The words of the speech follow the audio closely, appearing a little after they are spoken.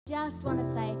Just want to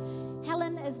say,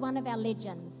 Helen is one of our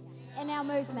legends in our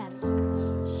movement.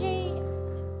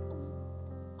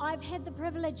 I've had the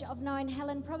privilege of knowing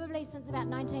Helen probably since about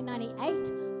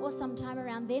 1998 or sometime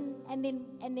around then, and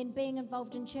then being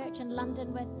involved in church in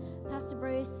London with Pastor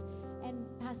Bruce and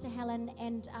Pastor Helen,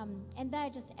 and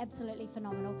they're just absolutely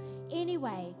phenomenal.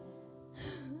 Anyway,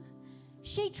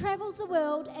 she travels the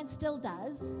world and still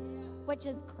does, which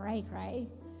is cray,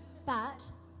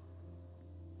 but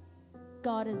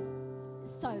God is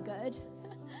so good.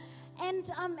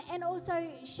 And also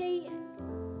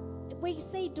we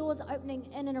see doors opening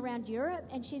in and around Europe,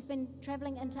 and she's been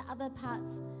traveling into other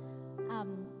parts,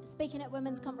 speaking at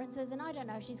women's conferences, and I don't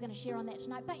know if she's going to share on that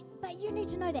tonight, but you need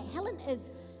to know that Helen is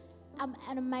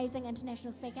an amazing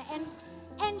international speaker,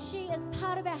 and she is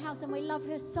part of our house, and we love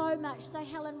her so much. So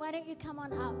Helen, why don't you come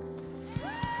on up?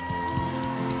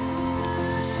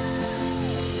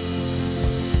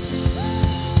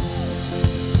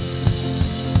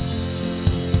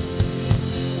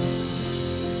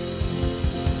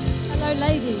 Hello,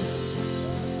 ladies.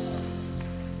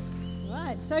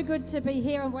 Right, so good to be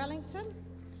here in Wellington.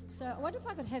 So I wonder if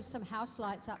I could have some house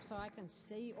lights up so I can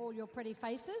see all your pretty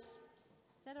faces. Is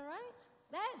that all right?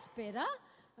 That's better.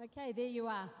 Okay, there you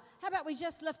are. How about we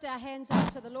just lift our hands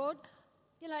up to the Lord?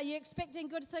 You know, are you expecting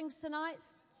good things tonight?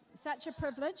 Such a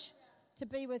privilege to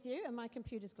be with you, and my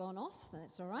computer's gone off.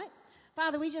 That's all right.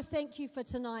 Father, we just thank you for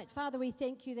tonight. Father, we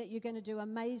thank you that you're going to do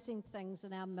amazing things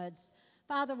in our midst.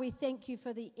 Father, we thank you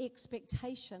for the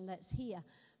expectation that's here.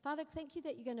 Father, thank you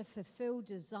that you're going to fulfill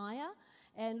desire.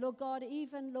 And, Lord God,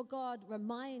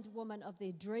 remind women of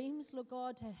their dreams, Lord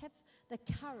God, to have the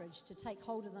courage to take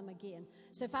hold of them again.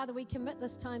 So, Father, we commit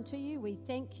this time to you. We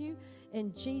thank you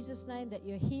in Jesus' name that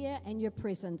you're here and you're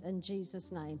present in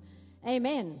Jesus' name.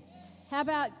 Amen. How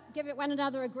about give one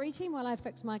another a greeting while I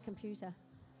fix my computer?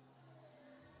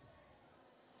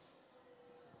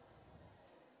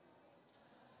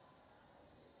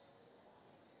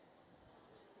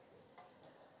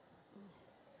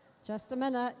 Just a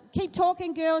minute. Keep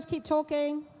talking, girls. Keep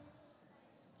talking.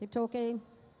 Keep talking.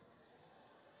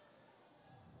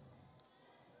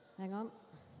 Hang on.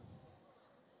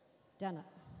 Done it.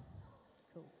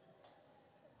 Cool.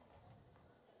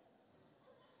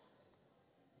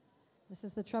 This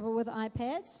is the trouble with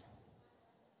iPads.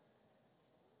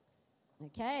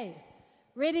 Okay.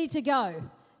 Ready to go.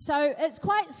 So it's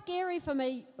quite scary for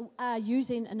me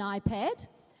using an iPad,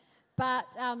 but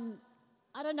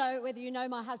I don't know whether you know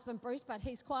my husband, Bruce, but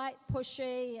he's quite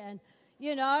pushy and,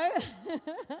 you know,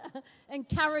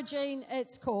 encouraging,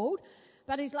 it's called.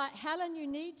 But he's like, Helen, you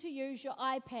need to use your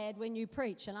iPad when you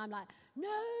preach. And I'm like, no.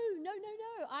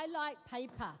 I like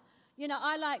paper. You know,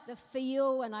 I like the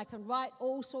feel, and I can write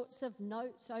all sorts of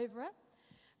notes over it.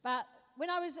 But when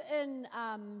I was in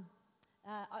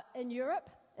Europe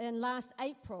in last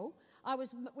April,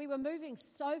 we were moving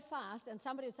so fast, and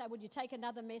somebody would say, would you take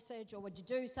another message, or would you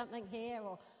do something here,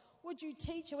 or would you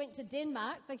teach? I went to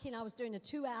Denmark thinking I was doing a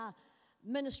 2-hour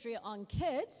ministry on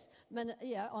kids,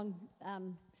 on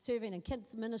serving in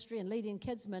kids ministry and leading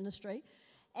kids ministry,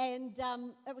 and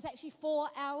it was actually 4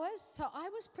 hours, so I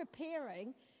was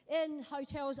preparing in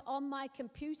hotels on my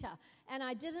computer, and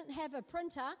I didn't have a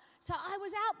printer, so I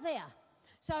was out there.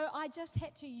 So I just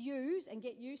had to use and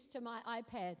get used to my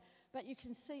iPad. But you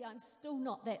can see I'm still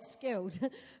not that skilled.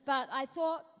 But I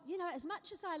thought, you know, as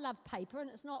much as I love paper, and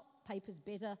it's not paper's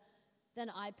better than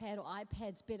iPad or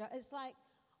iPad's better, it's like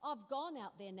I've gone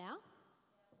out there now.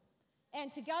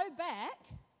 And to go back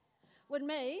would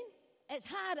mean it's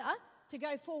harder to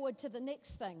go forward to the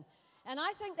next thing. And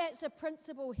I think that's a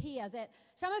principle here, that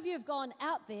some of you have gone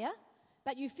out there,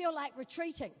 but you feel like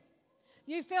retreating.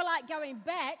 You feel like going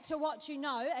back to what you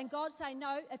know, and God's saying,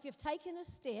 no, if you've taken a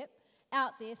step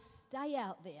out there, stay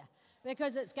out there,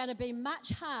 because it's going to be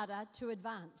much harder to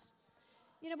advance.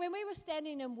 You know, when we were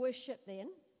standing in worship then,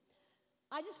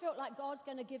 I just felt like God's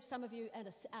going to give some of you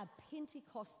a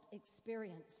Pentecost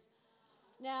experience.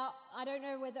 Now, I don't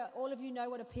know whether all of you know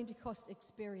what a Pentecost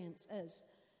experience is,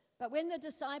 but when the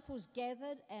disciples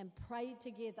gathered and prayed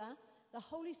together, the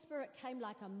Holy Spirit came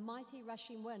like a mighty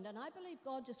rushing wind, and I believe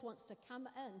God just wants to come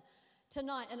in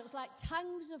tonight, and it was like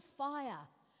tongues of fire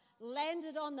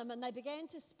landed on them, and they began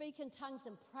to speak in tongues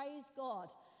and praise God,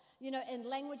 you know, in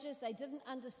languages they didn't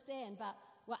understand, but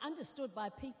were understood by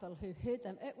people who heard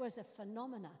them. It was a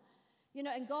phenomena, you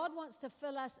know, and God wants to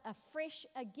fill us afresh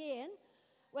again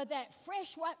with that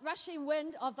fresh rushing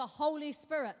wind of the Holy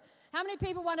Spirit. How many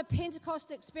people want a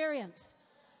Pentecost experience?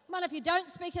 Come on, if you don't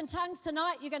speak in tongues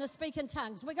tonight, you're going to speak in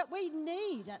tongues. We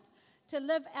need it to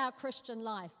live our Christian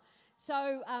life.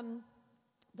 So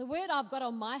the word I've got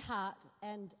on my heart,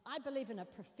 and I believe in a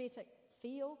prophetic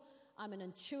feel. I'm an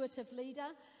intuitive leader.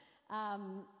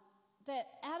 That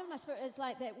out of my spirit is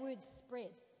like that word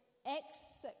spread.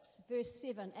 Acts 6, verse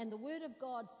 7, and the word of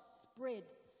God spread,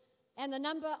 and the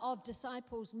number of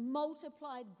disciples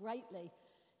multiplied greatly.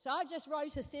 So I just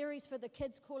wrote a series for the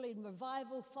kids calling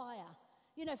Revival Fire.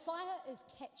 You know, fire is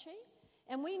catchy,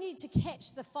 and we need to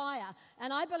catch the fire.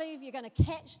 And I believe you're going to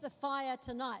catch the fire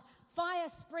tonight. Fire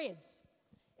spreads.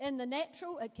 In the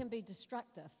natural, it can be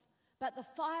destructive. But the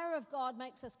fire of God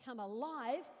makes us come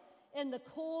alive in the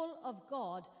call of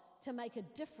God to make a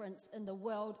difference in the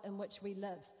world in which we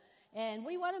live. And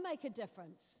we want to make a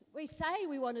difference. We say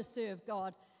we want to serve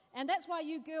God. And that's why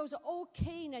you girls are all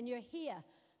keen and you're here,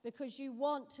 because you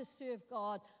want to serve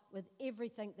God with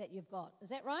everything that you've got. Is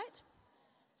that right?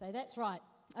 Say, that's right.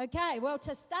 Okay, well,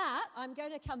 to start, I'm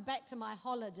going to come back to my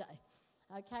holiday.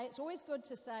 Okay, it's always good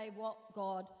to say what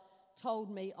God told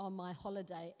me on my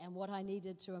holiday and what I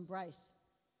needed to embrace.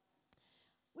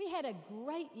 We had a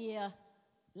great year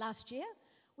last year.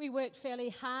 We worked fairly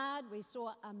hard. We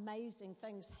saw amazing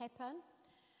things happen.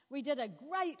 We did a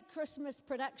great Christmas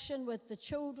production with the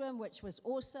children, which was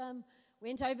awesome.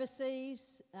 Went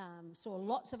overseas, saw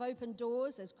lots of open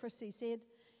doors, as Chrissy said,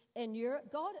 in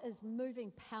Europe. God is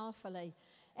moving powerfully.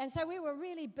 And so we were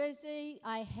really busy.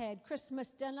 I had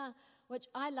Christmas dinner, which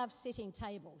I love setting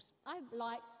tables. I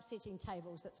like setting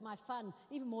tables. It's my fun,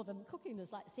 even more than cooking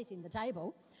is like setting the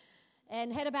table.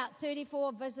 And had about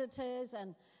 34 visitors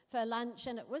and for lunch,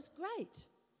 and it was great.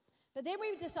 But then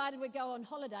we decided we'd go on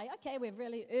holiday. Okay, we've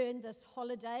really earned this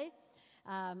holiday.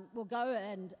 We'll go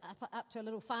and up to a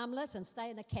little farmlet and stay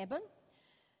in a cabin.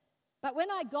 But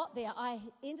when I got there, I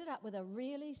ended up with a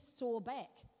really sore back.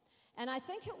 And I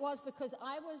think it was because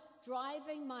I was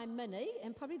driving my Mini,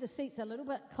 and probably the seat's a little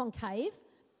bit concave,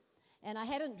 and I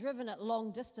hadn't driven it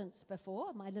long distance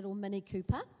before, my little Mini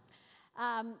Cooper.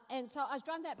 And so I was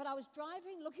driving that, but I was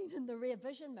driving looking in the rear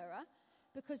vision mirror,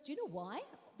 because do you know why?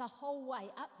 The whole way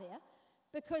up there,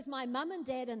 because my mum and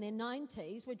dad in their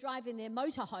 90s were driving their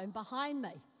motorhome behind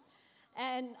me.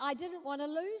 And I didn't want to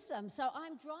lose them, so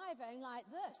I'm driving like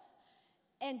this.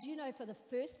 And you know, for the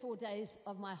first 4 days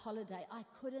of my holiday, I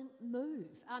couldn't move.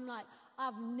 I'm like,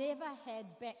 I've never had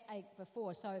backache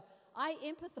before. So I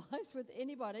empathize with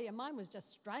anybody, and mine was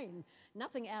just strain.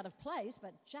 Nothing out of place,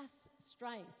 but just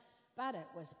strain. But it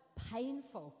was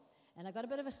painful. And I got a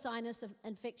bit of a sinus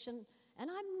infection,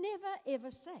 and I'm never, ever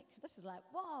sick. This is like,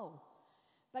 whoa.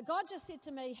 But God just said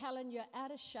to me, Helen, you're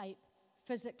out of shape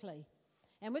physically.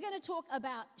 And we're going to talk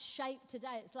about shape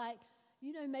today. It's like,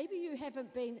 you know, maybe you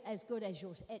haven't been as good as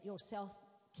at your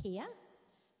self-care,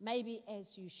 maybe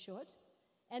as you should.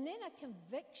 And then a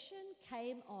conviction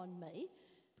came on me,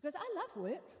 because I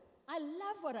love work. I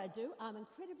love what I do. I'm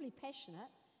incredibly passionate.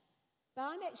 But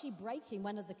I'm actually breaking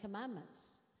one of the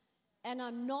commandments. And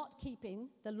I'm not keeping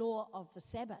the law of the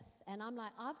Sabbath. And I'm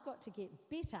like, I've got to get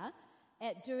better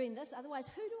at doing this. Otherwise,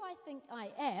 who do I think I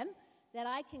am that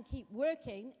I can keep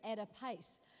working at a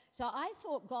pace? So I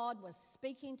thought God was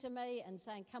speaking to me and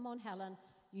saying, come on, Helen,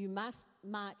 you must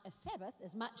mark a Sabbath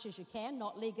as much as you can,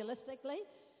 not legalistically,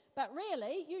 but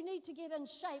really you need to get in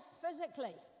shape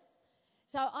physically.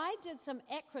 So I did some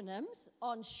acronyms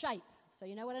on shape. So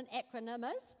you know what an acronym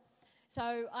is?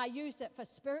 So I used it for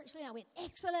spiritually. I went,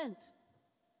 excellent.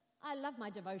 I love my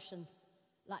devotion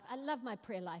life. I love my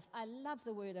prayer life. I love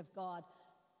the Word of God.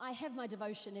 I have my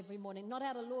devotion every morning, not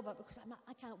out of law, but because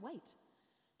I can't wait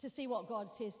to see what God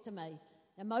says to me.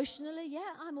 Emotionally,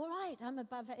 yeah, I'm all right. I'm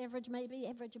above average, maybe,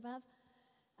 average above.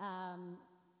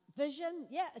 Vision,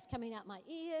 yeah, it's coming out my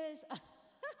ears. I'm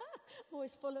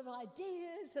always full of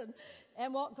ideas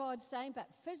and what God's saying. But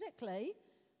physically,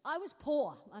 I was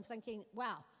poor. I'm thinking,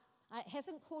 wow, it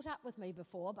hasn't caught up with me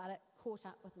before, but it caught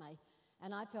up with me.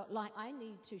 And I felt like I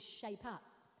need to shape up.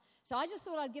 So I just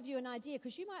thought I'd give you an idea,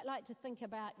 because you might like to think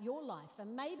about your life.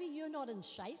 And maybe you're not in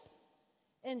shape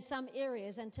in some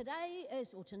areas, and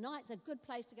tonight's a good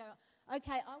place to go,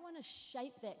 okay, I want to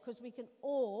shape that, because we can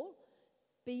all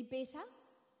be better,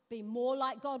 be more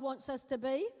like God wants us to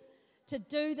be, to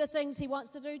do the things He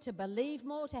wants to do, to believe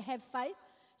more, to have faith.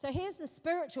 So here's the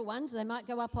spiritual ones. They might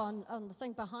go up on the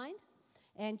thing behind.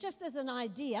 And just as an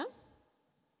idea,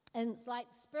 and it's like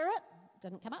spirit,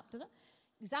 didn't come up, did it?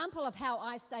 Example of how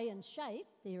I stay in shape,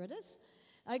 there it is,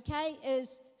 okay,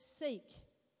 is seek.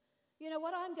 You know,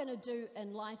 what I'm going to do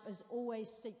in life is always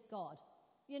seek God.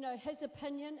 You know, His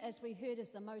opinion, as we heard, is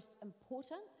the most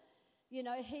important. You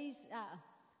know, He's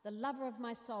the lover of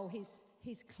my soul.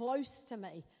 He's close to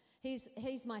me.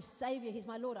 He's my Savior. He's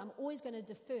my Lord. I'm always going to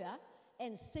defer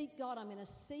and seek God. I'm going to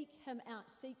seek Him out,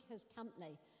 seek His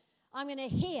company. I'm going to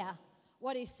hear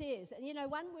what He says. And, you know,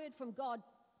 one word from God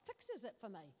fixes it for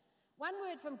me. One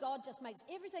word from God just makes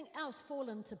everything else fall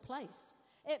into place.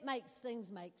 It makes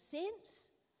things make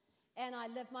sense, and I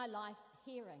live my life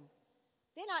hearing.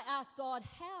 Then I ask God,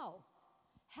 how?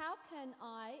 How can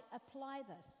I apply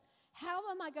this? How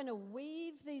am I going to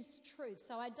weave these truths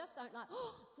so I just don't like,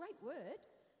 oh, great word,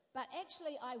 but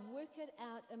actually I work it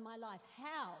out in my life.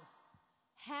 How?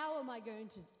 How am I going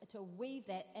to weave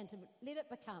that and to let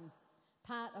it become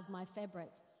part of my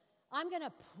fabric? I'm going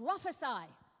to prophesy.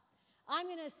 I'm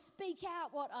going to speak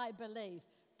out what I believe.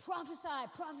 Prophesy,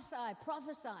 prophesy,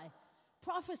 prophesy.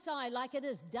 Prophesy like it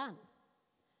is done.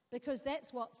 Because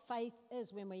that's what faith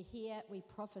is. When we hear, we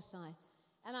prophesy.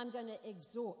 And I'm going to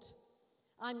exhort.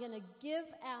 I'm going to give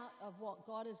out of what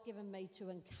God has given me to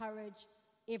encourage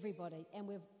everybody. And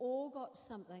we've all got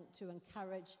something to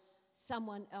encourage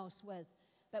someone else with.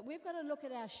 But we've got to look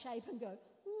at our shape and go,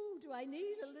 ooh, do I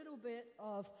need a little bit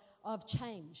of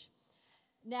change?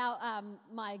 Now,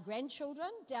 my grandchildren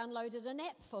downloaded an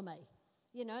app for me,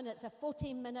 and it's a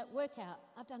 14-minute workout.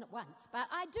 I've done it once, but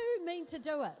I do mean to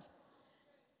do it.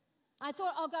 I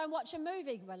thought I'll go and watch a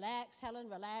movie. Relax, Helen,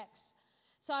 relax.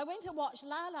 So I went to watch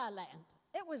La La Land.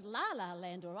 It was La La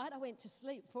Land, all right. I went to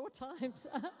sleep 4 times.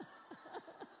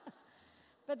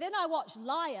 But then I watched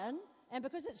Lion, and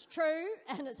because it's true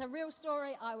and it's a real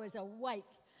story, I was awake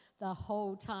the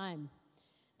whole time.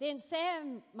 Then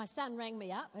Sam, my son, rang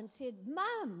me up and said,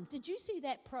 Mum, did you see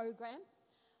that program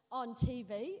on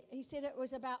TV? He said it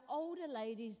was about older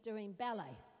ladies doing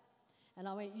ballet. And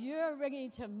I went, you're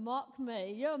ringing to mock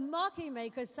me. You're mocking me,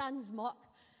 because sons mock.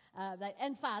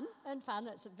 And fun.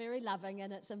 It's very loving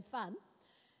and it's in fun.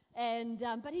 And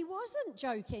but he wasn't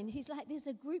joking. He's like, there's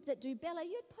a group that do ballet.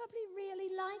 You'd probably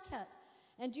really like it.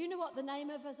 And do you know what the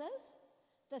name of it is?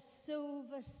 The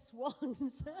Silver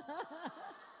Swans.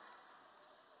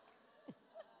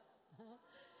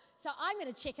 So I'm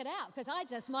going to check it out, because I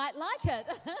just might like it.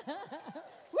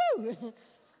 Woo!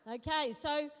 Okay,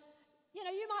 so,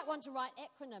 you might want to write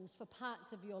acronyms for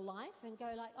parts of your life and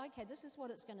go like, okay, this is what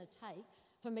it's going to take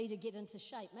for me to get into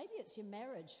shape. Maybe it's your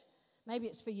marriage. Maybe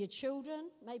it's for your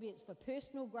children. Maybe it's for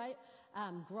personal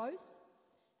growth.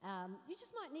 You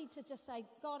just might need to just say,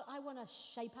 God, I want to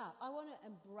shape up. I want to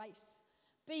embrace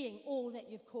being all that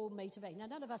you've called me to be. Now,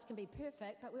 none of us can be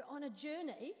perfect, but we're on a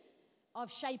journey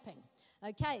of shaping.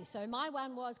 Okay, so my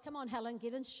one was, come on, Helen,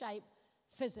 get in shape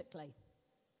physically.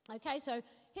 Okay, so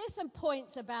here's some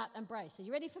points about embrace. Are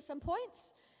you ready for some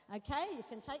points? Okay, you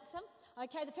can take some.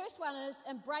 Okay, the first one is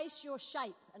embrace your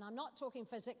shape. And I'm not talking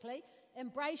physically.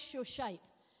 Embrace your shape.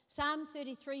 Psalm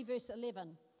 33, verse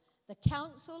 11. The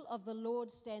counsel of the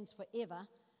Lord stands forever,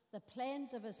 the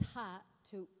plans of his heart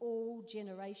to all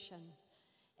generations.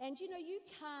 And you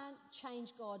can't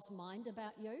change God's mind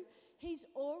about you. He's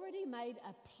already made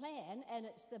a plan, and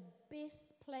it's the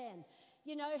best plan.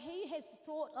 He has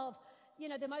thought of,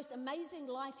 the most amazing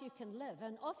life you can live.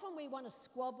 And often we want to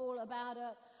squabble about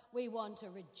it, we want to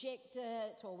reject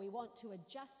it, or we want to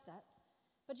adjust it.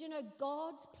 But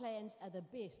God's plans are the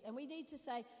best. And we need to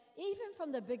say, even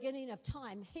from the beginning of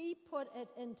time, he put it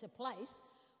into place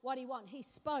what he wanted. He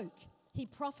spoke, he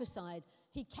prophesied,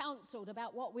 he counseled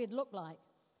about what we'd look like.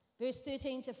 Verse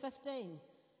 13 to 15.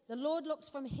 The Lord looks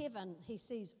from heaven, he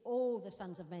sees all the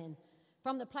sons of man.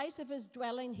 From the place of his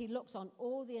dwelling, he looks on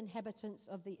all the inhabitants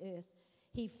of the earth.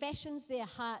 He fashions their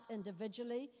heart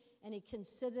individually, and he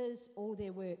considers all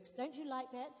their works. Don't you like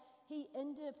that? He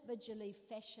individually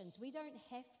fashions. We don't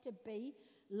have to be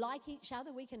like each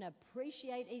other. We can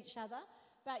appreciate each other.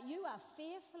 But you are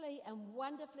fearfully and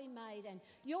wonderfully made, and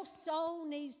your soul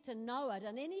needs to know it.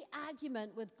 And any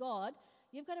argument with God,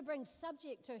 you've got to bring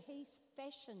subject to he's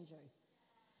fashioned you.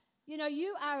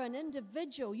 You are an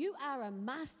individual. You are a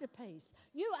masterpiece.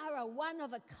 You are a one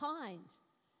of a kind.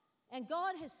 And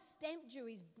God has stamped you.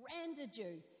 He's branded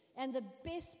you. And the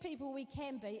best people we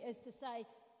can be is to say,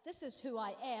 this is who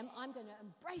I am. I'm going to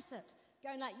embrace it.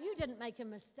 Going like, you didn't make a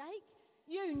mistake.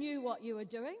 You knew what you were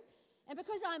doing. And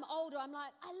because I'm older, I'm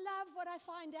like, I love what I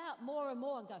find out more and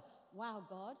more and go, wow,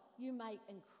 God, you make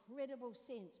incredible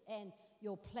sense and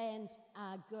your plans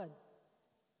are good.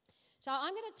 So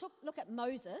I'm going to look at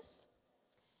Moses.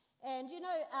 And,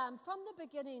 from the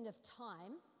beginning of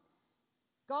time,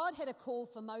 God had a call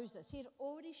for Moses. He had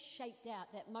already shaped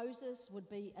out that Moses would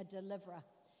be a deliverer.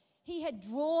 He had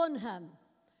drawn him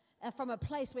from a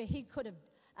place where he could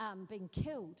have been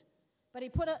killed. But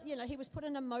he was put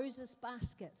in a Moses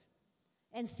basket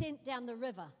and sent down the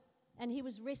river. And he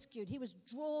was rescued. He was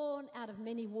drawn out of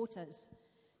many waters.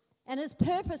 And his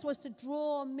purpose was to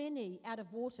draw many out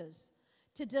of waters,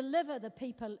 to deliver the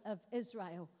people of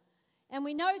Israel. And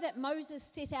we know that Moses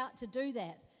set out to do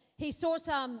that. He saw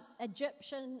some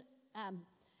Egyptian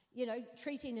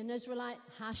treating an Israelite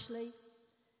harshly,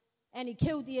 and he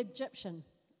killed the Egyptian.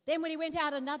 Then when he went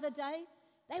out another day,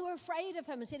 they were afraid of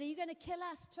him and said, "Are you going to kill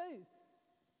us too?"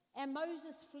 And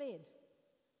Moses fled.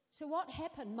 So what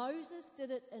happened? Moses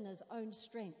did it in his own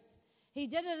strength. He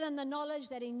did it in the knowledge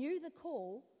that he knew the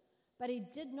call, but he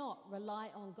did not rely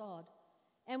on God.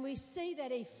 And we see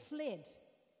that he fled.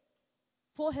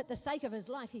 For the sake of his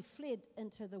life, he fled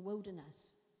into the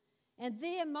wilderness. And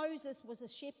there Moses was a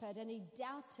shepherd, and he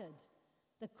doubted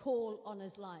the call on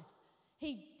his life.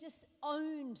 He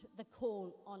disowned the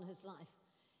call on his life.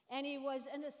 And he was,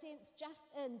 in a sense,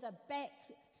 just in the back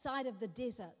side of the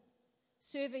desert,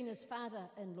 serving his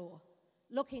father-in-law,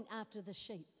 looking after the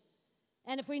sheep.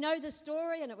 And if we know the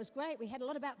story, and it was great, we had a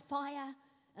lot about fire,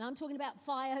 and I'm talking about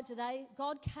fire today.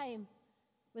 God came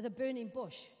with a burning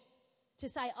bush to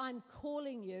say, "I'm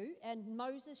calling you, and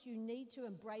Moses, you need to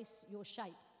embrace your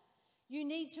shape. You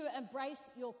need to embrace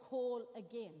your call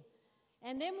again."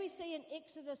 And then we see in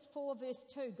Exodus 4, verse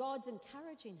 2, God's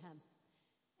encouraging him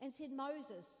and said,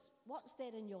 "Moses, what's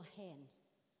that in your hand?"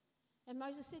 And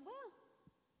Moses said, "Well,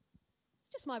 it's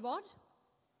just my rod.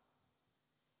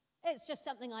 It's just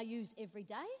something I use every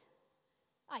day.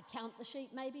 I count the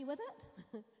sheep maybe with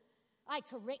it. I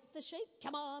correct the sheep.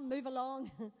 Come on, move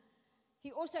along."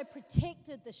 He also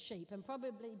protected the sheep and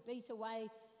probably beat away,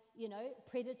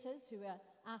 predators who were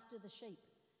after the sheep.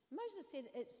 Moses said,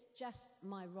 "It's just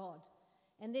my rod."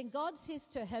 And then God says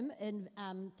to him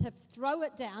to throw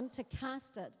it down, to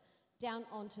cast it down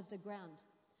onto the ground.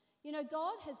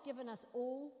 God has given us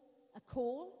all a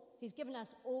call. He's given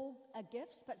us all a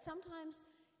gift, but sometimes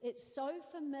it's so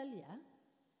familiar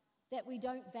that we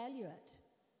don't value it.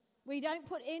 We don't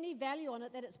put any value on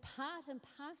it, that it's part and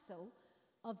parcel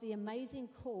of the amazing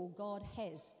call God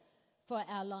has for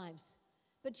our lives.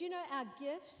 But our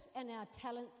gifts and our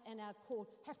talents and our call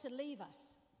have to leave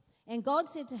us. And God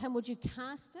said to him, "Would you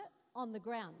cast it on the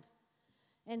ground?"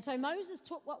 And so Moses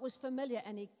took what was familiar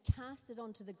and he cast it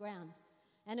onto the ground.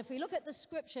 And if we look at the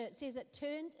scripture, it says it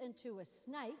turned into a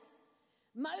snake.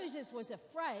 Moses was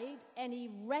afraid and he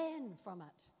ran from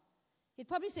it. He'd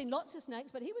probably seen lots of snakes,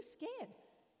 but he was scared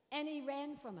and he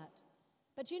ran from it.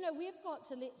 But we've got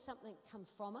to let something come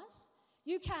from us.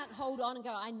 You can't hold on and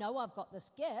go, "I know I've got this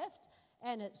gift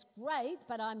and it's great,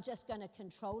 but I'm just going to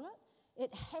control it."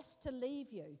 It has to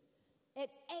leave you. It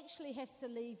actually has to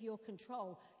leave your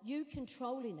control. You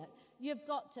controlling it. You've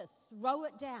got to throw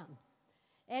it down.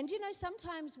 And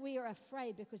sometimes we are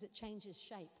afraid because it changes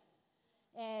shape.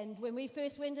 And when we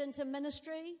first went into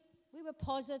ministry, we were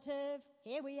positive.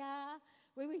 Here we are.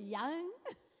 We were young,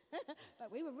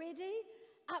 but we were ready,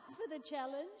 up for the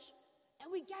challenge, and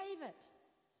we gave it.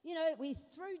 We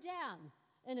threw down,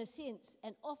 in a sense,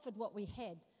 and offered what we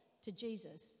had to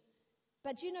Jesus.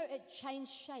 But it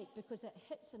changed shape because it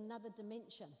hits another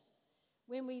dimension.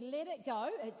 When we let it go,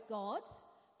 it's God's,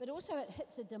 but also it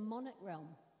hits a demonic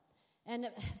realm. And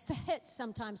it hits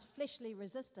sometimes fleshly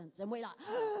resistance. And we're like,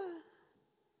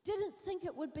 didn't think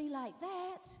it would be like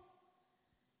that.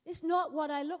 It's not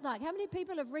what I look like. How many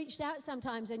people have reached out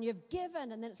sometimes and you've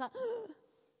given and then it's like,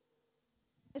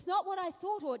 it's not what I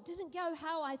thought, or it didn't go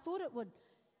how I thought it would.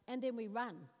 And then we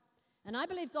run. And I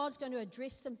believe God's going to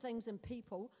address some things in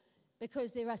people,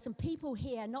 because there are some people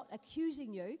here not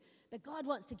accusing you, but God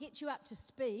wants to get you up to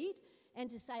speed and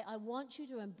to say, "I want you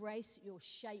to embrace your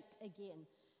shape again."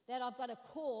 That I've got a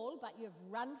call, but you've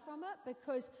run from it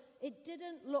because it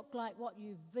didn't look like what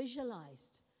you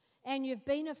visualized. And you've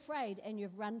been afraid and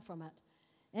you've run from it.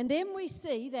 And then we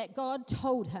see that God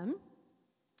told him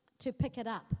to pick it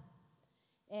up.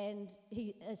 And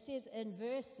it says in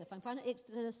if I'm finding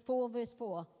Exodus 4, verse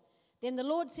 4, "Then the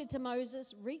Lord said to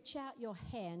Moses, 'Reach out your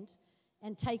hand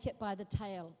and take it by the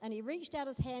tail.' And he reached out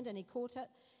his hand and he caught it,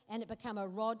 and it became a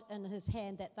rod in his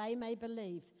hand, that they may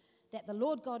believe that the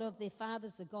Lord God of their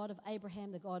fathers, the God of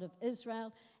Abraham, the God of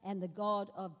Israel, and the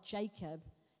God of Jacob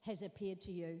has appeared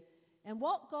to you." And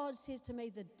what God says to me,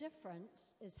 the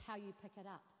difference is how you pick it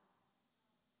up.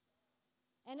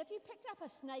 And if you picked up a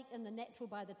snake in the natural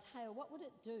by the tail, what would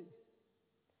it do?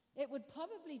 It would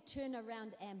probably turn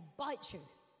around and bite you.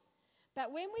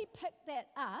 But when we pick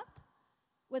that up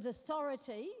with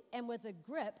authority and with a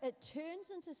grip, it turns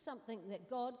into something that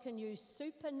God can use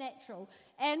supernatural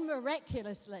and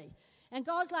miraculously. And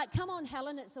God's like, "Come on,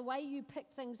 Helen, it's the way you pick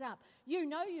things up.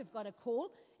 You've got a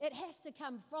call. It has to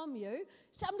come from you."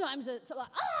 Sometimes it's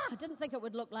like, I didn't think it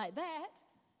would look like that.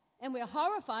 And we're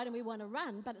horrified and we want to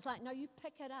run, but it's like, no, you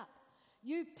pick it up.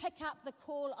 You pick up the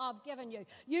call I've given you.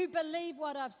 You believe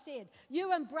what I've said.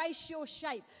 You embrace your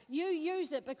shape. You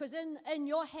use it, because in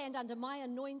your hand, under my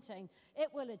anointing,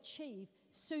 it will achieve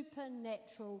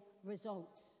supernatural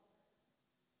results.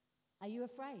 Are you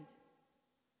afraid?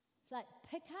 It's like,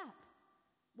 pick up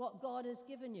what God has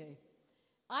given you.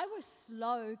 I was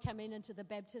slow coming into the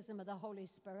baptism of the Holy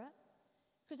Spirit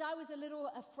because I was a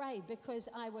little afraid because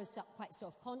I was quite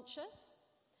self-conscious.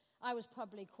 I was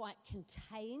probably quite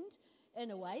contained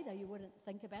in a way, though you wouldn't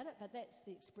think about it, but that's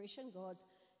the expression. God's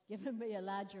given me a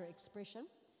larger expression.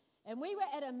 And we were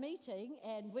at a meeting,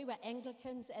 and we were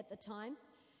Anglicans at the time,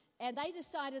 and they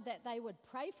decided that they would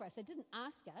pray for us. They didn't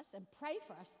ask us, and pray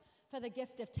for us for the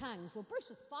gift of tongues. Well, Bruce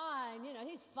was fine,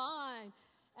 he's fine.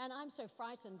 And I'm so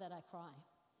frightened that I cry.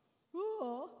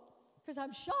 Because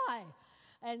I'm shy.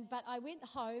 But I went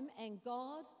home, and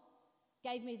God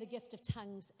gave me the gift of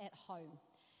tongues at home.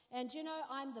 And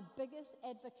I'm the biggest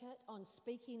advocate on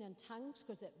speaking in tongues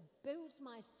because it builds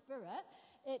my spirit.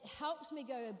 It helps me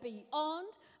go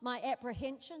beyond my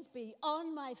apprehensions,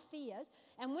 beyond my fears.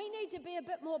 And we need to be a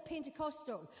bit more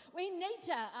Pentecostal. We need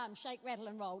to shake, rattle,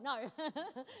 and roll. No,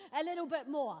 a little bit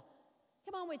more.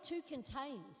 Come on, we're too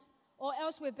contained. Or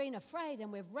else we've been afraid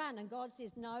and we've run. And God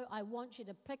says, no, I want you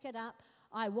to pick it up.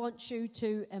 I want you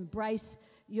to embrace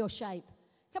your shape.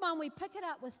 Come on, we pick it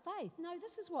up with faith. No,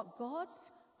 this is what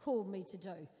God's called me to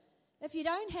do. If you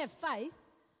don't have faith,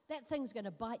 that thing's going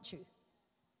to bite you.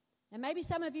 And maybe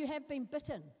some of you have been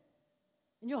bitten.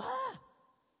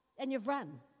 And you've run.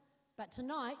 But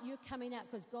tonight, you're coming out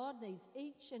because God needs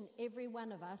each and every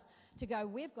one of us to go,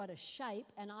 we've got a shape,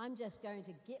 and I'm just going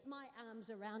to get my arms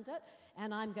around it,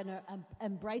 and I'm going to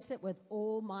embrace it with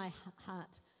all my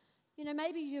heart.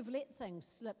 Maybe you've let things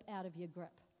slip out of your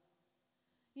grip.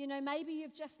 Maybe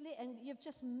you've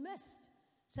just missed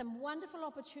some wonderful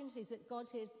opportunities that God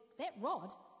says, that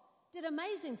rod did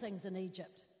amazing things in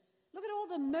Egypt. Look at all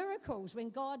the miracles when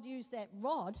God used that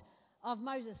rod of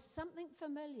Moses, something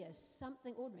familiar,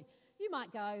 something ordinary. You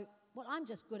might go, well, I'm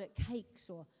just good at cakes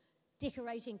or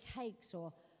decorating cakes,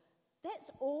 or that's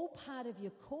all part of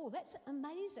your call. That's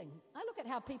amazing. I look at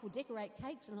how people decorate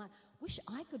cakes and I'm like, wish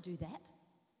I could do that.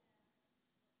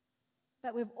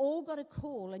 But we've all got a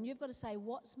call, and you've got to say,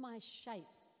 what's my shape?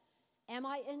 Am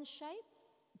I in shape?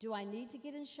 Do I need to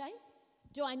get in shape?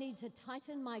 Do I need to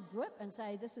tighten my grip and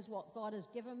say, this is what God has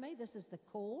given me? This is the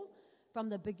call from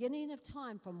the beginning of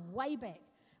time, from way back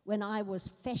when I was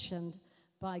fashioned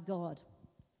by God.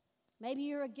 Maybe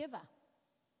you're a giver,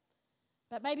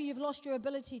 but maybe you've lost your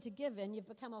ability to give and you've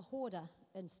become a hoarder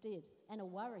instead and a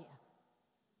worrier.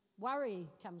 Worry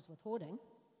comes with hoarding.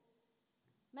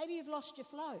 Maybe you've lost your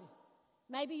flow.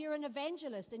 Maybe you're an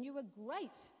evangelist and you were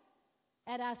great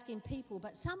at asking people,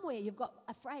 but somewhere you've got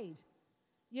afraid.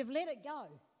 You've let it go.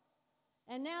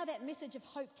 And now that message of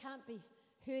hope can't be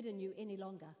heard in you any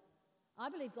longer. I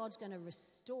believe God's going to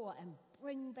restore and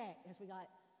bring back as we go,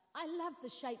 I love the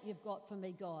shape you've got for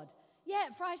me, God. Yeah,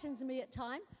 it frightens me at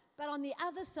times, but on the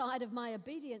other side of my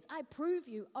obedience, I prove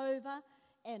you over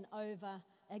and over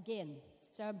again.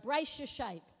 So embrace your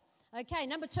shape. Okay,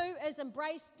 number 2 is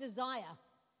embrace desire.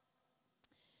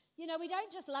 We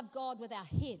don't just love God with our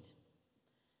head,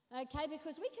 okay,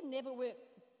 because we can never work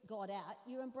God out.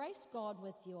 You embrace God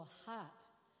with your heart.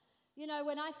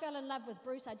 When I fell in love with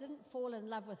Bruce, I didn't fall in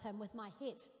love with him with my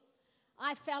head.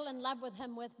 I fell in love with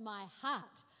him with my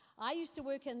heart. I used to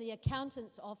work in the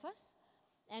accountant's office,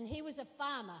 and he was a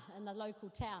farmer in the local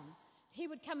town. He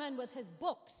would come in with his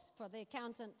books for the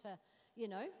accountant to,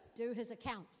 do his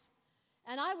accounts.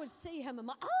 And I would see him, and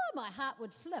my heart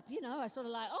would flip, I sort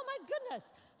of like, oh my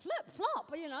goodness, flip,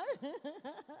 flop,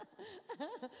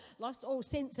 Lost all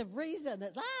sense of reason.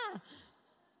 It's,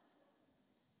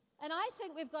 And I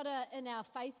think we've got to, in our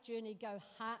faith journey, go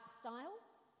heart style.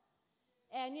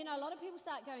 And, a lot of people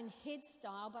start going head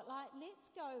style, but let's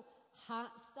go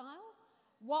heart style.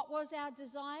 What was our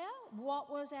desire?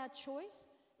 What was our choice?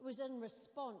 It was in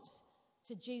response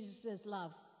to Jesus'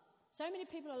 love. So many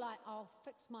people are like, I'll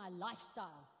fix my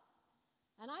lifestyle.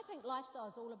 And I think lifestyle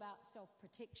is all about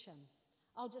self-protection.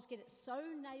 I'll just get it so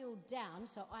nailed down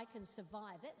so I can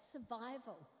survive. That's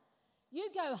survival. You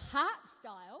go heart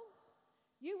style,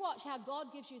 you watch how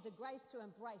God gives you the grace to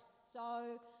embrace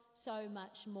so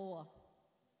much more.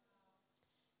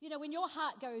 When your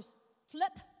heart goes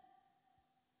flip,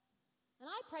 and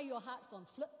I pray your heart's gone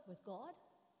flip with God,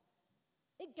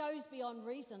 it goes beyond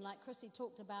reason, like Chrissy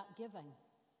talked about giving.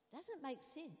 Doesn't make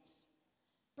sense.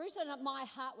 Bruce and my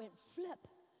heart went flip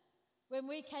when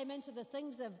we came into the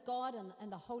things of God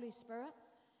and the Holy Spirit.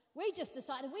 We just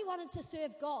decided we wanted to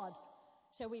serve God.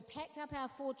 So we packed up our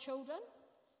 4 children.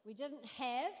 We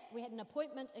had an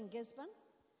appointment in Gisborne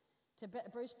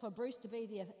for Bruce to be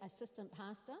the assistant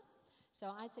pastor. So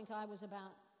I think I was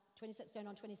about 26 going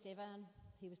on 27.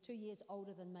 He was 2 years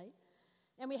older than me.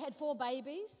 And we had 4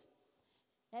 babies.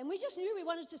 And we just knew we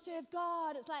wanted to serve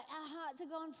God. It's like our hearts are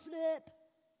gone flip.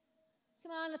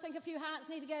 Come on, I think a few hearts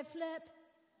need to go flip.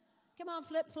 Come on,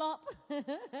 flip, flop.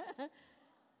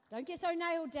 Don't get so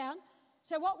nailed down.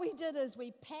 So what we did is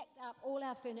we packed up all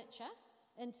our furniture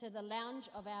into the lounge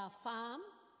of our farm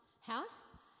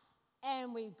house,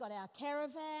 and we got our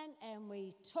caravan, and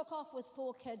we took off with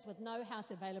 4 kids with no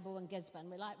house available in Gisborne.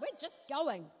 We're like, we're just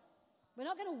going. We're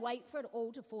not going to wait for it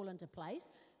all to fall into place,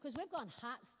 because we've gone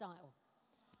heart style.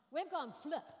 We've gone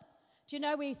flip. Do you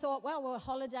know, we thought, well, we'll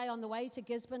holiday on the way to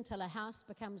Gisborne till a house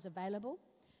becomes available.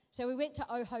 So we went to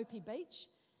Ohope Beach,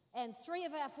 and 3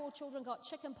 of our 4 children got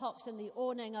chicken pox in the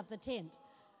awning of the tent.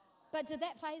 But did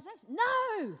that faze us?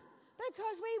 No!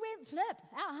 Because we went flip.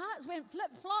 Our hearts went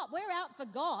flip-flop. We're out for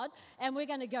God, and we're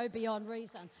going to go beyond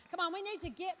reason. Come on, we need to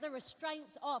get the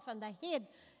restraints off, and the head,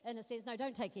 in a sense, no,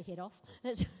 don't take your head off.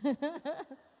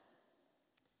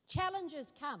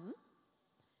 Challenges come,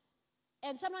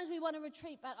 and sometimes we want to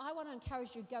retreat, but I want to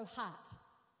encourage you, go heart.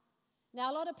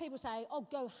 Now, a lot of people say, oh,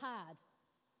 go hard.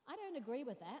 I don't agree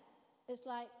with that. It's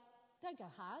like, don't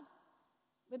go hard.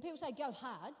 When people say go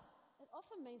hard, it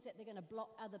often means that they're going to block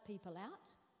other people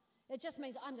out. It just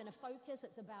means I'm going to focus.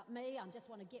 It's about me. I just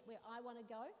want to get where I want to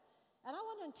go. And I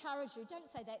want to encourage you, don't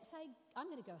say that. Say, I'm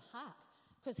going to go heart.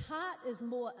 Because heart is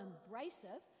more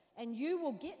embracive, and you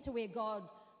will get to where God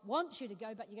wants you to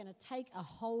go, but you're going to take a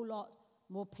whole lot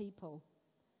more people.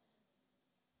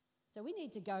 So we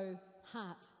need to go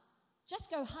heart. Just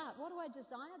go heart. What do I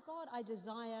desire? God, I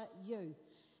desire you.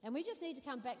 And we just need to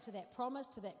come back to that promise,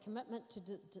 to that commitment,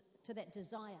 to that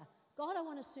desire. God, I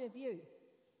want to serve you.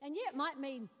 And yeah, it might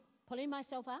mean pulling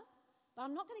myself up, but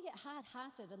I'm not going to get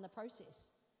hard-hearted in the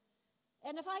process.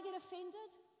 And if I get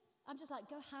offended, I'm just like,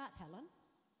 go heart, Helen.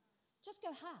 Just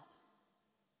go heart.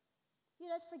 You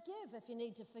know, forgive if you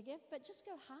need to forgive, but just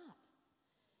go heart.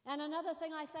 And another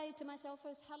thing I say to myself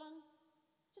is, Helen,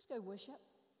 just go worship.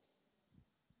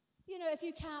 You know, if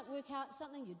you can't work out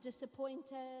something, you're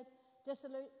disappointed,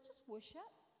 dissolute, just worship.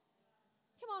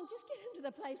 Come on, just get into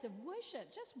the place of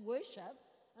worship. Just worship.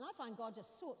 And I find God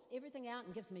just sorts everything out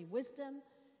and gives me wisdom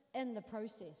in the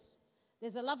process.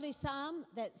 There's a lovely psalm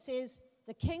that says,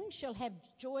 the king shall have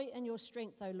joy in your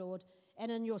strength, O Lord, and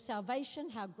in your salvation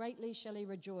how greatly shall he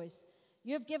rejoice.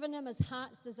 You have given him his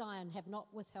heart's desire and have not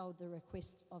withheld the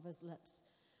request of his lips.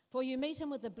 For you meet him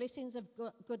with the blessings of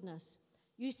goodness.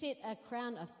 You set a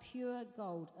crown of pure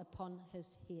gold upon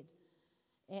his head.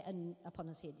 And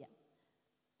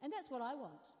that's what I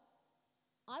want.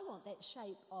 I want that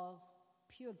shape of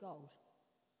pure gold.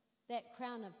 That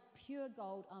crown of pure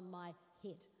gold on my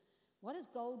head. What does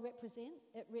gold represent?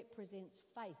 It represents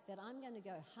faith, that I'm going to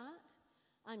go heart,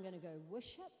 I'm going to go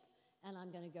worship, and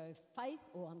I'm going to go faith,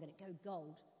 or I'm going to go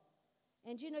gold.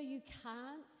 And you know, you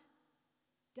can't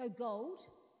go gold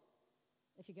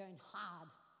if you're going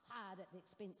hard at the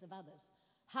expense of others,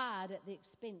 hard at the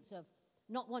expense of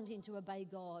not wanting to obey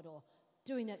God or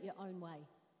doing it your own way.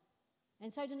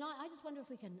 And so tonight, I just wonder if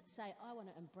we can say, I want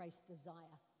to embrace desire.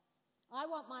 I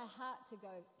want my heart to go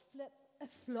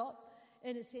flip-flop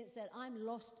in a sense that I'm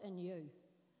lost in you.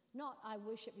 Not I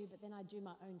worship you, but then I do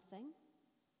my own thing.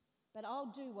 But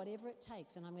I'll do whatever it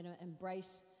takes, and I'm going to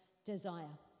embrace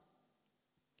desire.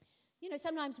 You know,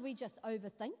 sometimes we just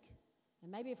overthink.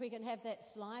 And maybe if we can have that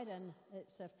slide, and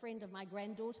it's a friend of my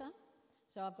granddaughter.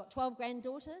 So I've got 12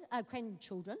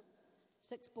 grandchildren,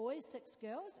 6 boys, 6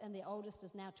 girls, and the oldest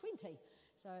is now 20.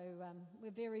 So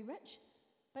we're very rich.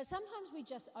 But sometimes we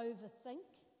just overthink.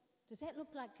 Does that look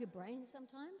like your brain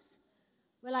sometimes?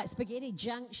 We're like spaghetti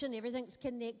junction, everything's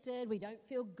connected, we don't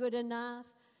feel good enough.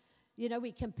 You know,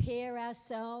 we compare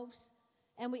ourselves,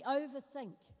 and we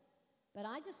overthink. But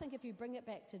I just think if you bring it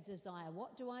back to desire,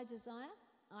 what do I desire?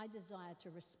 I desire to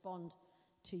respond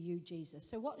to you, Jesus.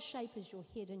 So what shape is your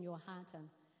head and your heart in?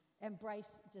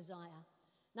 Embrace desire.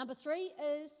 Number 3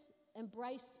 is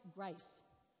embrace grace.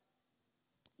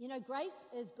 You know, grace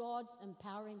is God's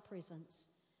empowering presence,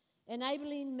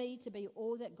 enabling me to be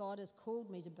all that God has called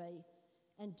me to be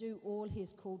and do all he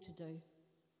has called to do.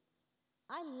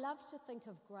 I love to think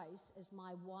of grace as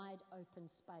my wide open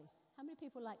space. How many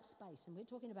people like space? And we're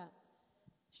talking about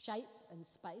shape and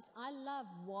space. I love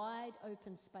wide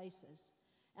open spaces.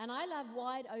 And I love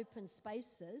wide open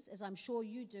spaces, as I'm sure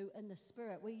you do, in the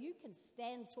Spirit, where you can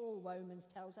stand tall, Romans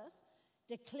tells us,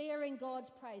 declaring God's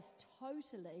praise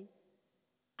totally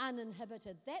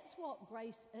uninhibited. That's what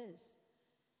grace is.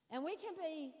 And we can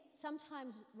be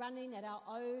sometimes running at our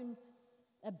own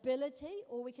ability,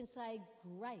 or we can say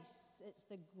grace. It's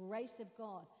the grace of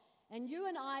God. And you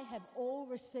and I have all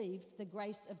received the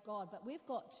grace of God, but we've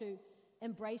got to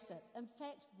embrace it. In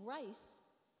fact, grace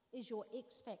is your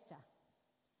X factor.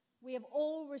 We have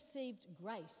all received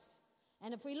grace.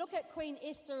 And if we look at Queen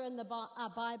Esther in our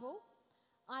Bible,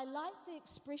 I like the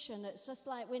expression. It's just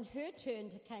like when her turn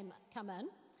to come in,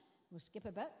 we'll skip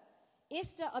a bit,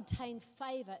 Esther obtained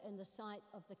favor in the sight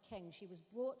of the king. She was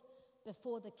brought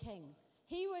before the king.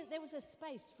 There was a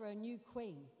space for a new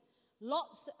queen.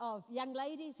 Lots of young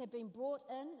ladies had been brought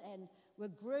in and were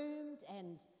groomed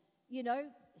and,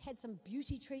 had some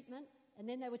beauty treatment, and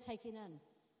then they were taken in.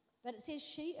 But it says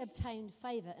she obtained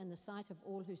favor in the sight of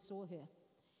all who saw her.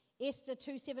 Esther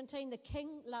 2:17, the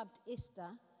king loved Esther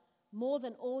more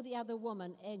than all the other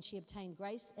women, and she obtained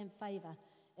grace and favor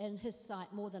in his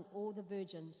sight more than all the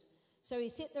virgins. So he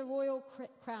set the royal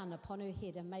crown upon her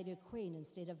head and made her queen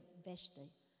instead of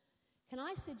Vashti. Can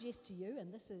I suggest to you,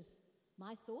 and this is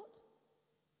my thought,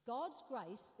 God's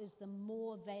grace is the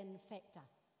more than factor.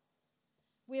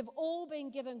 We have all been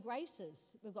given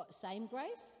graces. We've got the same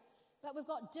grace, but we've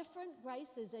got different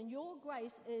graces, and your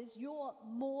grace is your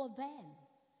more than.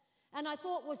 And I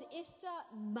thought, was Esther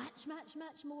much, much,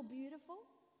 much more beautiful?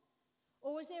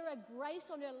 Or was there a grace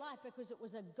on her life because it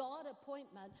was a God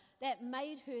appointment that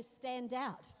made her stand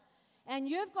out? And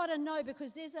you've got to know,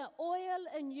 because there's an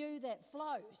oil in you that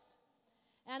flows.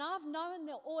 And I've known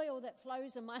the oil that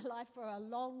flows in my life for a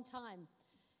long time.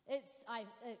 It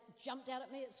jumped out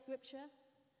at me at Scripture.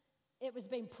 It was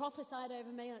being prophesied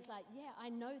over me, and it's like, yeah, I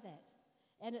know that.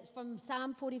 And it's from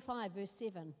Psalm 45, verse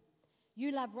 7.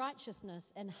 You love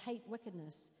righteousness and hate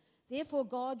wickedness. Therefore,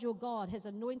 God, your God, has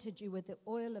anointed you with the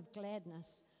oil of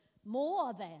gladness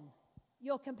more than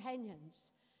your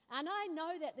companions. And I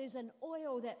know that there's an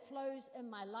oil that flows in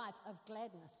my life of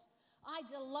gladness. I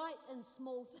delight in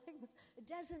small things. It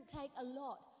doesn't take a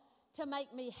lot to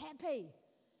make me happy.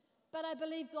 But I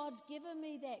believe God's given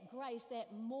me that grace, that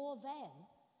more than,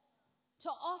 to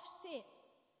offset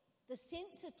the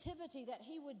sensitivity that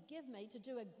he would give me to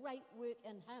do a great work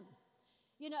in him.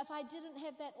 If I didn't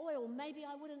have that oil, maybe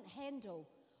I wouldn't handle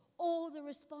all the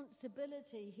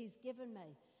responsibility he's given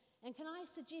me. And can I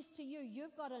suggest to you,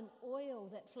 you've got an oil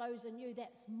that flows in you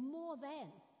that's more than.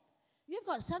 You've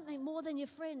got something more than your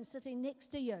friend sitting next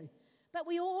to you. But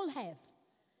we all have.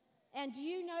 And do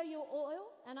you know your oil?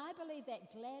 And I believe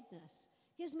that gladness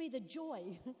gives me the joy,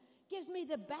 gives me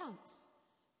the bounce,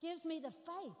 gives me the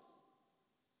faith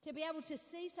to be able to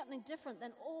see something different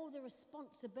than all the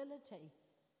responsibility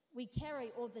we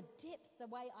carry, or the depth, the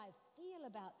way I feel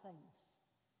about things.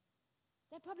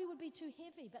 That probably would be too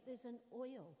heavy, but there's an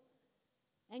oil.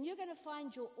 And you're going to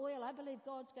find your oil. I believe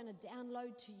God's going to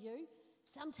download to you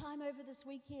sometime over this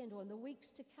weekend or in the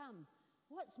weeks to come.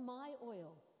 What's my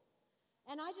oil?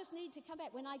 And I just need to come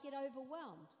back. When I get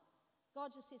overwhelmed,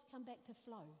 God just says, come back to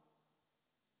flow.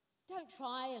 Don't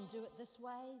try and do it this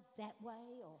way, that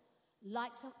way, or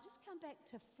like something. Just come back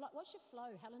to flow. What's your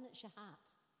flow, Helen? It's your heart.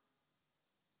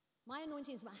 My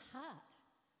anointing is my heart,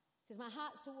 because my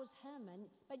heart's towards him.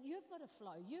 But you've got a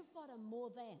flow. You've got a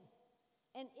more than.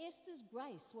 And Esther's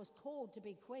grace was called to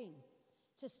be queen,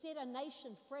 to set a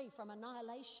nation free from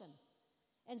annihilation.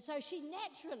 And so she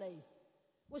naturally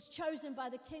was chosen by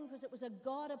the king because it was a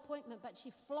God appointment, but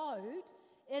she flowed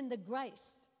in the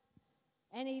grace.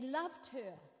 And he loved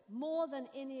her more than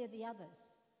any of the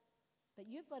others. But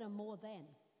you've got a more than.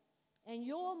 And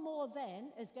your more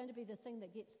than is going to be the thing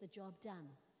that gets the job done,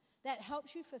 that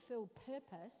helps you fulfill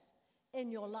purpose in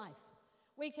your life.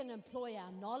 We can employ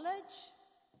our knowledge.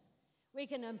 We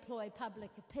can employ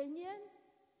public opinion.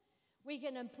 We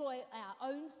can employ our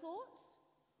own thoughts.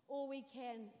 Or we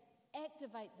can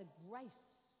activate the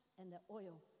grace and the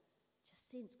oil. Just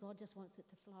sense God just wants it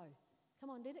to flow. Come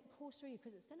on, let it course through you,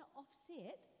 because it's going to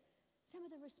offset some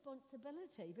of the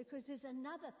responsibility, because there's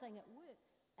another thing at work,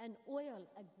 an oil,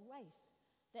 a grace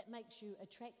that makes you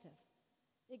attractive.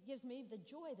 It gives me the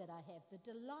joy that I have, the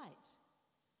delight.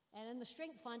 And in the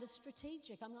strength finder,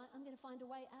 strategic. I'm going to find a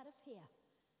way out of here.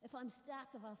 If I'm stuck,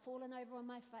 if I've fallen over on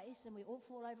my face, and we all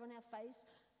fall over on our face,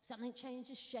 something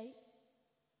changes shape.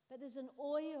 But there's an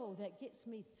oil that gets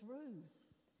me through.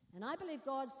 And I believe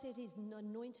God said he's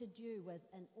anointed you with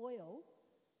an oil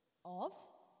of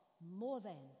more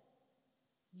than.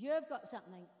 You've got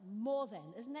something more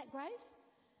than. Isn't that grace?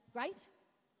 Great.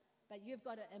 But you've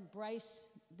got to embrace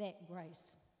that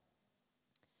grace,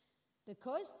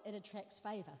 because it attracts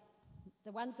favor.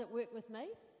 The ones that work with me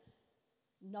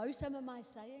know some of my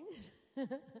sayings.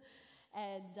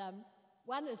 And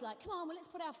one is like, come on, well, let's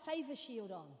put our favor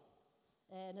shield on.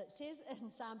 And it says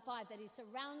in Psalm 5 that he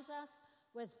surrounds us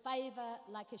with favor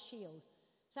like a shield.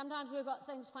 Sometimes we've got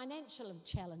things, financial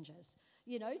challenges,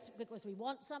 because we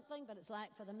want something, but it's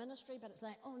like for the ministry, but it's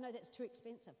like, oh no, that's too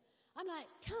expensive. I'm like,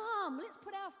 come, let's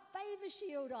put our favor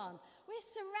shield on. We're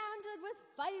surrounded with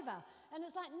favor. And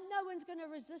it's like no one's going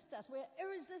to resist us. We're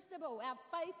irresistible. Our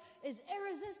faith is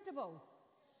irresistible.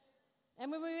 And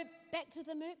when we went back to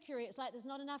the Mercury, it's like there's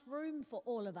not enough room for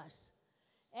all of us.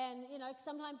 And,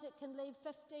 sometimes it can leave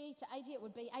 50 to 80. It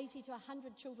would be 80 to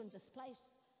 100 children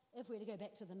displaced if we were to go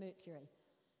back to the Mercury.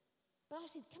 But I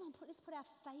said, come on, let's put our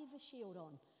favor shield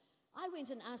on. I went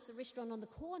and asked the restaurant on the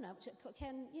corner, which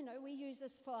we use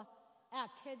this for our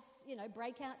kids,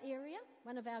 breakout area,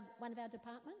 one of our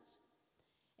departments.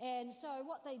 And so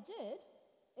what they did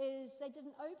is they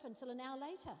didn't open till an hour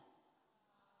later.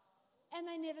 And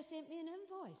they never sent me an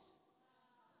invoice.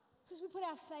 Because we put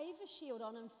our favor shield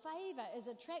on, and favor is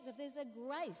attractive. There's a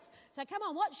grace. So come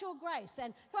on, what's your grace?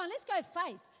 And come on, let's go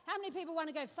faith. How many people want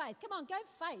to go faith? Come on, go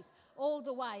faith all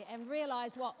the way and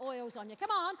realize what oil's on you.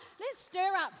 Come on, let's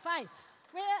stir up faith.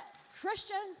 We're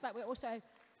Christians, but we're also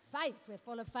faith. We're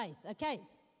full of faith. Okay,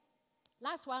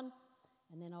 last one,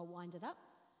 and then I'll wind it up.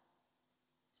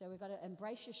 So we've got to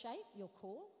embrace your shape, your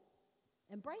call.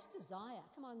 Embrace desire.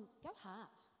 Come on, go heart.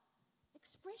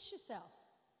 Express yourself.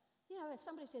 If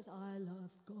somebody says, I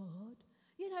love God,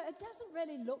 it doesn't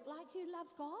really look like you love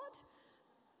God.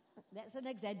 That's an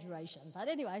exaggeration. But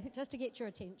anyway, just to get your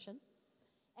attention.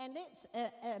 And let's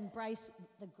embrace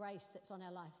the grace that's on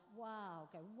our life. Wow.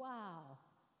 Go, wow.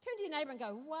 Turn to your neighbor and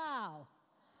go, wow.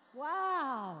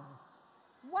 Wow.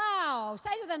 Wow.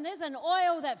 Say to them, there's an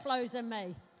oil that flows in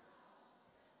me.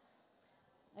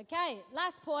 Okay,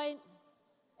 last point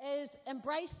is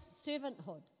embrace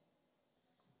servanthood.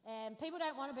 And people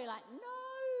don't want to be like,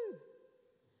 no.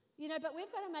 But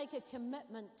we've got to make a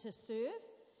commitment to serve.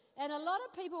 And a lot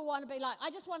of people want to be like, I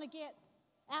just want to get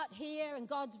out here in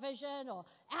God's vision or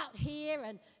out here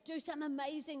and do some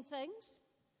amazing things.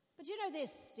 But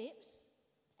there's steps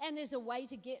and there's a way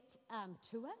to get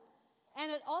to it.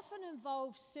 And it often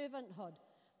involves servanthood.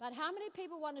 But how many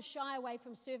people want to shy away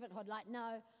from servanthood? Like,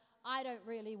 no, I don't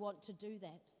really want to do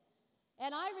that.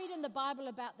 And I read in the Bible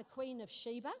about the Queen of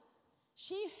Sheba.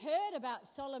 She heard about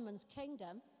Solomon's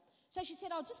kingdom. So she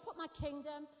said, I'll just put my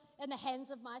kingdom in the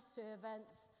hands of my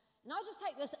servants. And I'll just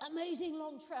take this amazing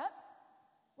long trip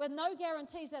with no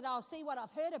guarantees that I'll see what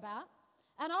I've heard about.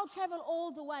 And I'll travel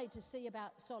all the way to see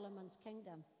about Solomon's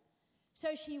kingdom.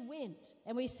 So she went.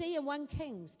 And we see in 1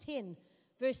 Kings 10,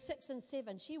 verse 6 and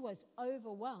 7, she was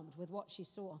overwhelmed with what she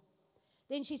saw.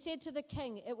 Then she said to the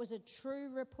king, it was a true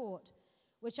report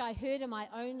which I heard in my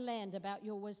own land about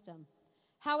your wisdom.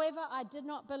 However, I did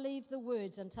not believe the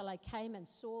words until I came and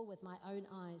saw with my own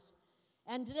eyes.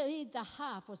 And indeed, the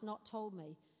half was not told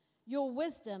me. Your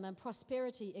wisdom and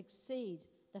prosperity exceed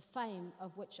the fame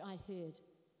of which I heard.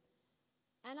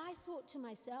 And I thought to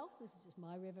myself, this is just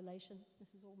my revelation, this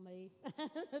is all me,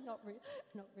 not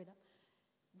read up.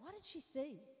 What did she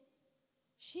see?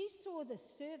 She saw the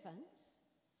servants,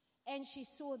 and she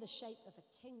saw the shape of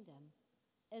a kingdom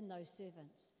in those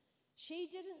servants. She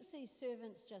didn't see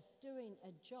servants just doing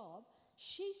a job.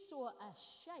 She saw a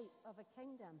shape of a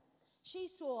kingdom. She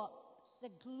saw the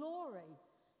glory,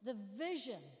 the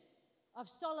vision of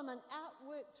Solomon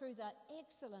outworked through the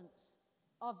excellence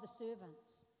of the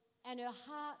servants. And her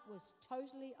heart was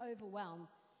totally overwhelmed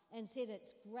and said,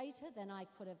 it's greater than I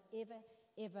could have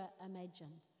ever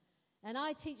imagined. And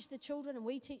I teach the children, and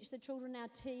we teach the children, our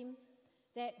team,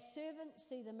 that servants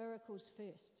see the miracles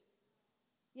first.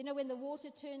 When the water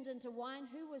turned into wine,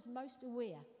 who was most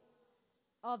aware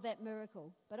of that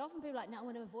miracle? But often people are like, no, I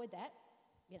want to avoid that.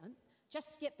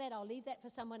 Just skip that. I'll leave that for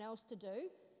someone else to do.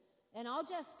 And I'll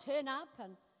just turn up.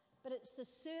 But it's the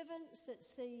servants that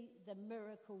see the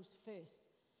miracles first.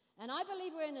 And I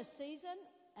believe we're in a season,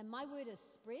 and my word is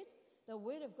spread. The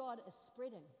word of God is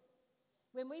spreading.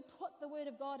 When we put the word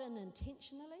of God in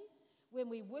intentionally, when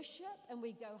we worship and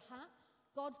we go heart,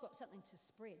 God's got something to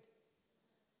spread.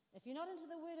 If you're not into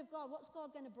the word of God, what's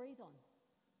God going to breathe on?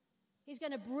 He's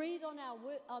going to breathe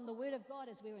on the word of God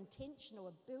as we're intentional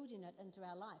of building it into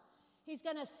our life. He's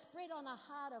going to spread on a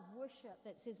heart of worship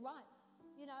that says, right,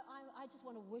 I just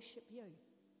want to worship you.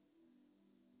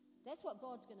 That's what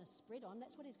God's going to spread on.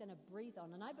 That's what he's going to breathe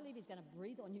on. And I believe he's going to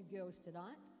breathe on you girls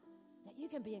tonight, that you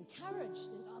can be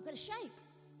encouraged. And I've got a shape.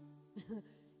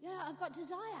 I've got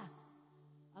desire.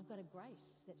 I've got a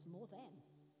grace that's more than.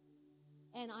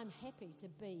 And I'm happy to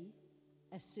be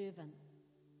a servant.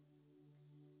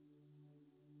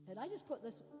 And I just put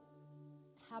this,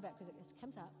 how about, because it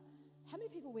comes up, how many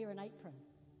people wear an apron?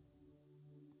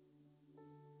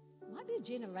 It might be a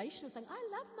generational thing. I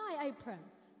love my apron.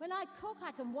 When I cook,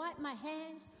 I can wipe my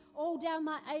hands all down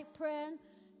my apron.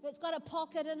 If it's got a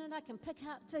pocket in it, I can pick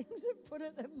up things and put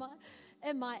it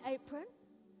in my apron.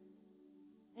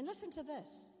 And listen to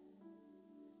this.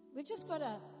 We've just got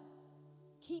to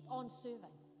keep on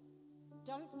serving.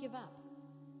 Don't give up.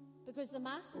 Because the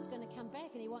Master's going to come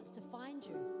back and he wants to find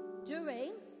you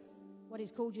doing what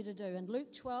he's called you to do. In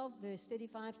Luke 12, verse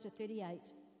 35 to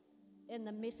 38, in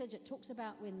the Message, it talks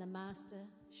about when the Master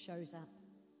shows up.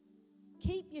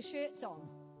 Keep your shirts on.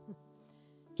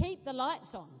 Keep the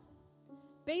lights on.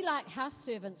 Be like house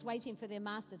servants waiting for their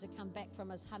master to come back from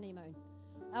his honeymoon,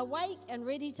 awake and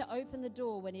ready to open the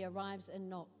door when he arrives and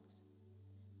knocks.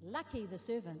 Lucky the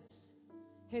servants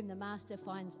whom the master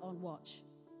finds on watch.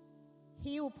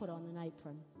 He'll put on an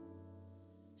apron,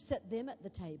 sit them at the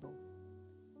table,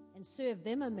 and serve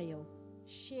them a meal,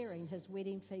 sharing his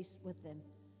wedding feast with them.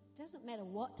 It doesn't matter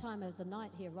what time of the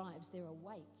night he arrives, they're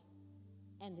awake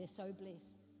and they're so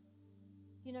blessed.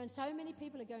 You know, and so many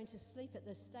people are going to sleep at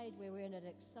this stage where we're in an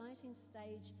exciting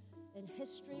stage in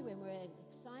history, when we're in an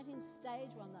exciting stage,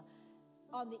 we're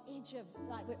on the edge of,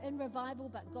 like, we're in revival,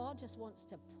 but God just wants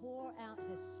to pour out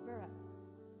his Spirit.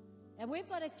 And we've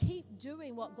got to keep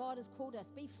doing what God has called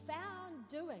us. Be found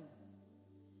doing.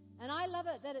 And I love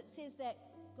it that it says that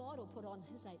God will put on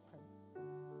his apron.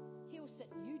 He'll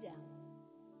sit you down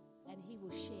and he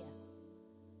will share.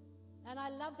 And I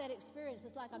love that experience.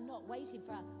 It's like I'm not waiting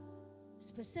for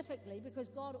specifically, because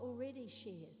God already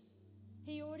shares.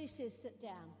 He already says sit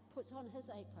down, puts on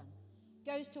his apron,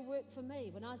 goes to work for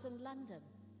me when I was in London.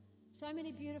 So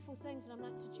many beautiful things. And I'm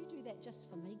like, did you do that just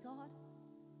for me, God?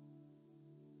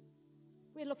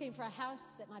 We're looking for a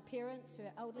house that my parents, who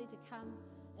are elderly, to come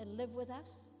and live with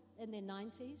us in their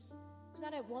 90s, because I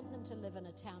don't want them to live in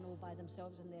a town all by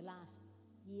themselves in their last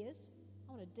years.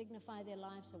 I want to dignify their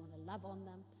lives. I want to love on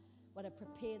them. I want to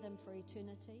prepare them for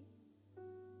eternity.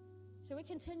 So we're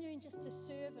continuing just to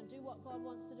serve and do what God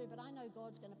wants to do, but I know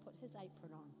God's going to put his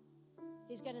apron on.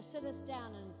 He's going to sit us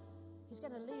down and he's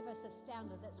going to leave us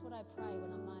astounded. That's what I pray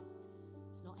when I'm like,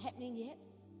 it's not happening yet.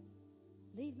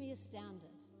 Leave me astounded.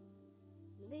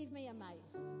 Leave me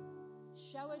amazed.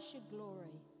 Show us your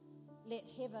glory. Let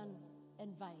heaven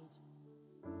invade.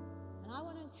 And I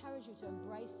want to encourage you to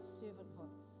embrace servanthood.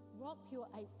 Rock your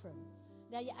apron.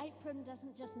 Now, your apron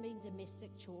doesn't just mean domestic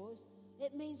chores.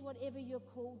 It means whatever you're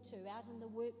called to, out in the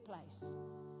workplace,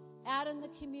 out in the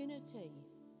community.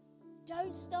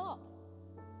 Don't stop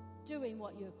doing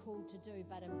what you're called to do,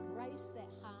 but embrace that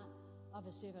heart of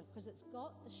a servant, because it's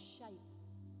got the shape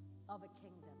of a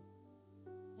kingdom.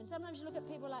 And sometimes you look at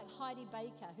people like Heidi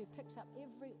Baker, who picks up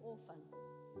every orphan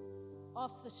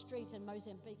off the street in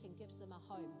Mozambique and gives them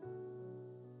a home.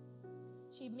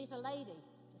 She met a lady,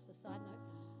 just a side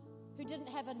note, who didn't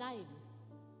have a name.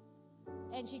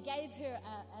 And she gave her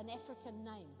an African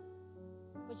name,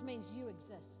 which means you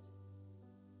exist.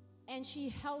 And she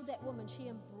held that woman, she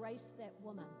embraced that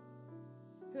woman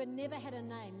who had never had a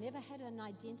name, never had an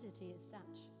identity as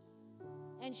such.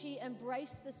 And she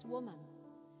embraced this woman.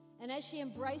 And as she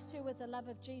embraced her with the love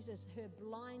of Jesus, her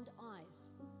blind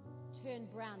eyes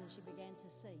turned brown and she began to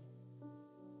see.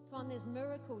 Come on, there's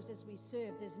miracles as we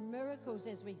serve. There's miracles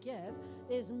as we give.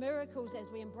 There's miracles as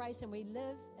we embrace, and we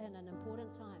live in an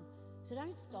important time. So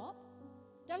don't stop.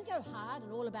 Don't go hard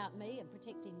and all about me and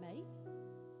protecting me.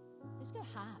 Let's go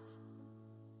heart.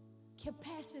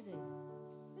 Capacity.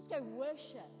 Let's go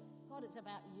worship. God, it's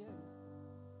about you.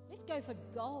 Let's go for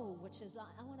gold, which is like,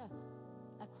 I want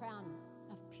a crown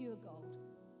of pure gold.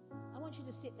 I want you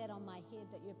to set that on my head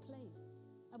that you're pleased.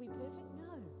 Are we perfect?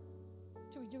 No.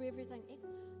 Do we do everything?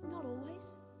 Not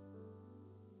always.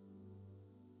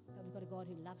 But we've got a God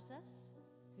who loves us,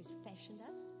 who's fashioned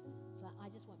us. It's like, I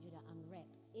just want you to unwrap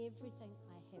everything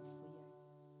I have for you.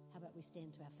 How about we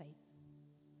stand to our feet?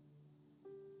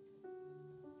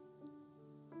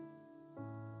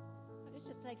 Let's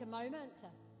just take a moment to,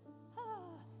 a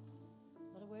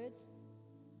lot of words.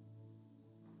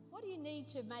 What do you need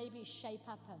to maybe shape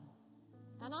up in?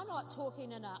 And I'm not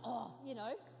talking in a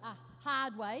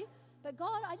hard way, but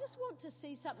God, I just want to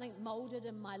see something molded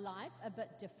in my life a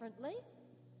bit differently,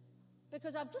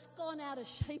 because I've just gone out of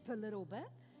shape a little bit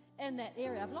in that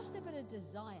area. I've lost a bit of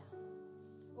desire.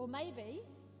 Or maybe,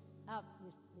 yep,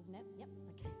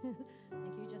 okay.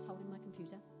 Thank you, just holding my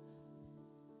computer.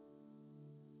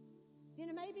 You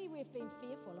know, maybe we've been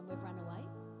fearful and we've run away.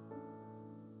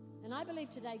 And I believe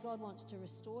today God wants to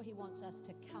restore. He wants us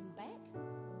to come back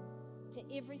to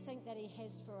everything that he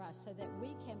has for us so that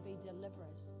we can be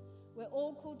deliverers. We're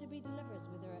all called to be deliverers,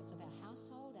 whether it's of our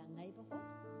household, our neighborhood,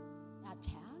 our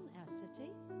town, our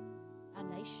city, our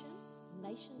nation,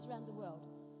 nations around the world.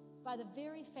 By the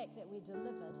very fact that we're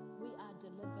delivered, we are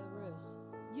deliverers.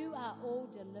 You are all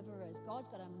deliverers. God's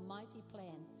got a mighty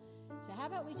plan. So how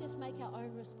about we just make our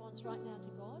own response right now to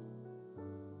God?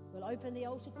 We'll open the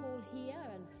altar call here,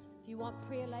 and If you want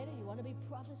prayer later, you want to be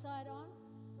prophesied on.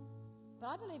 But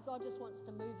I believe God just wants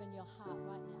to move in your heart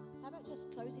right now. How about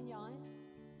just closing your eyes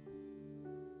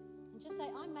and just say,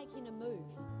 I'm making a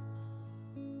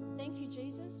move. Thank you,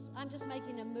 Jesus. I'm just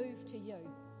making a move to you.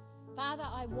 Father,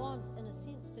 I want, in a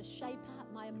sense, to shape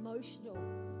up my emotional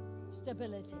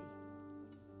stability.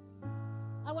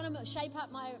 I want to shape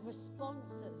up my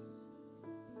responses.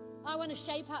 I want to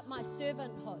shape up my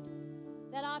servanthood.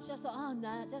 That I've just thought, oh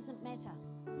no, it doesn't matter.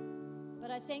 But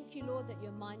I thank you, Lord, that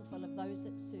you're mindful of those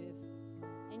that serve.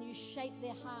 And you shape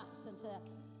their hearts into,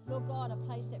 Lord God, a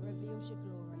place that reveals your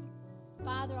glory.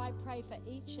 Father, I pray for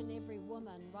each and every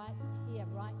woman right here,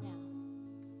 right now.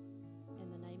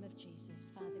 In the name of Jesus,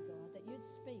 Father God, that you'd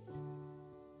speak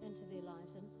into their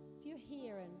lives. And if you're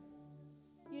here and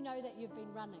you know that you've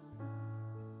been running,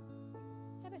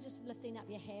 how about just lifting up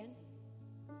your hand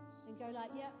and go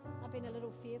like, yeah, I've been a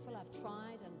little fearful, I've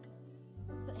tried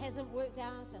and it hasn't worked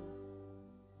out and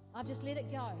I've just let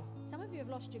it go. Some of you have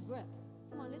lost your grip.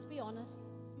 Come on, let's be honest.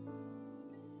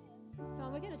 Come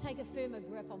on, we're going to take a firmer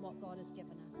grip on what God has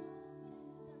given us.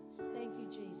 Thank you,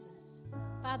 Jesus.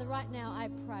 Father, right now I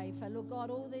pray for, Lord God,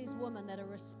 all these women that are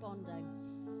responding.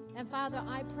 And Father,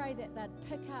 I pray that they'd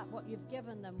pick up what you've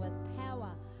given them with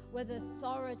power, with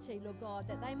authority, Lord God,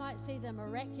 that they might see the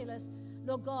miraculous,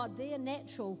 Lord God, their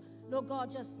natural, Lord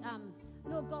God, just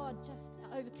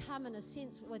overcome in a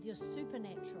sense with your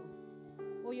supernatural.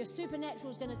 Or your supernatural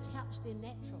is going to touch their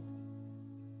natural.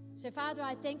 So, Father,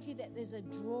 I thank you that there's a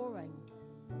drawing.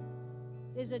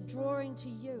 There's a drawing to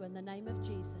you in the name of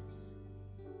Jesus.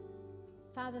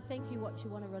 Father, thank you what you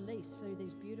want to release through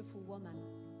these beautiful women.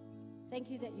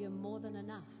 Thank you that you're more than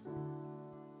enough.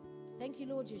 Thank you,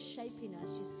 Lord, you're shaping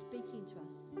us, you're speaking to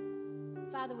us.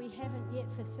 Father, we haven't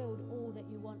yet fulfilled all that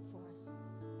you want for us.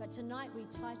 But tonight we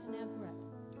tighten our grip.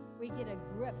 We get a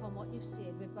grip on what you've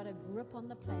said. We've got a grip on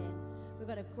the plan. We've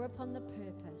got a grip on the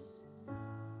purpose.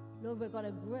 Lord, we've got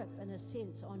a grip, in a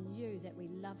sense, on you, that we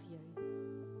love you.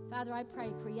 Father, I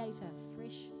pray, create a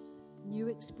fresh, new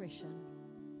expression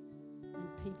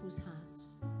in people's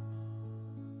hearts.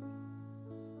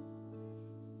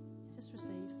 Just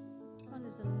receive. Come on,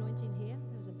 there's an anointing here.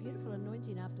 There's a beautiful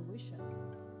anointing after worship.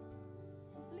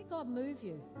 Let God move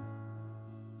you.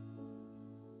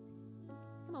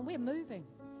 Come on, we're moving,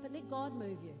 but let God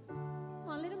move you. Come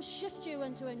on, let him shift you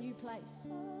into a new place.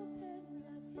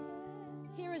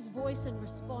 Hear his voice and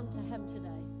respond to him today.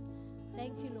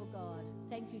 Thank you, Lord God.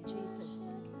 Thank you, Jesus.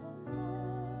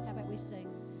 How about we sing?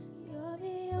 You're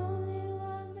the only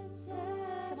one that says,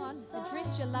 Come on,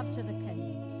 address your love to the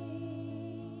King.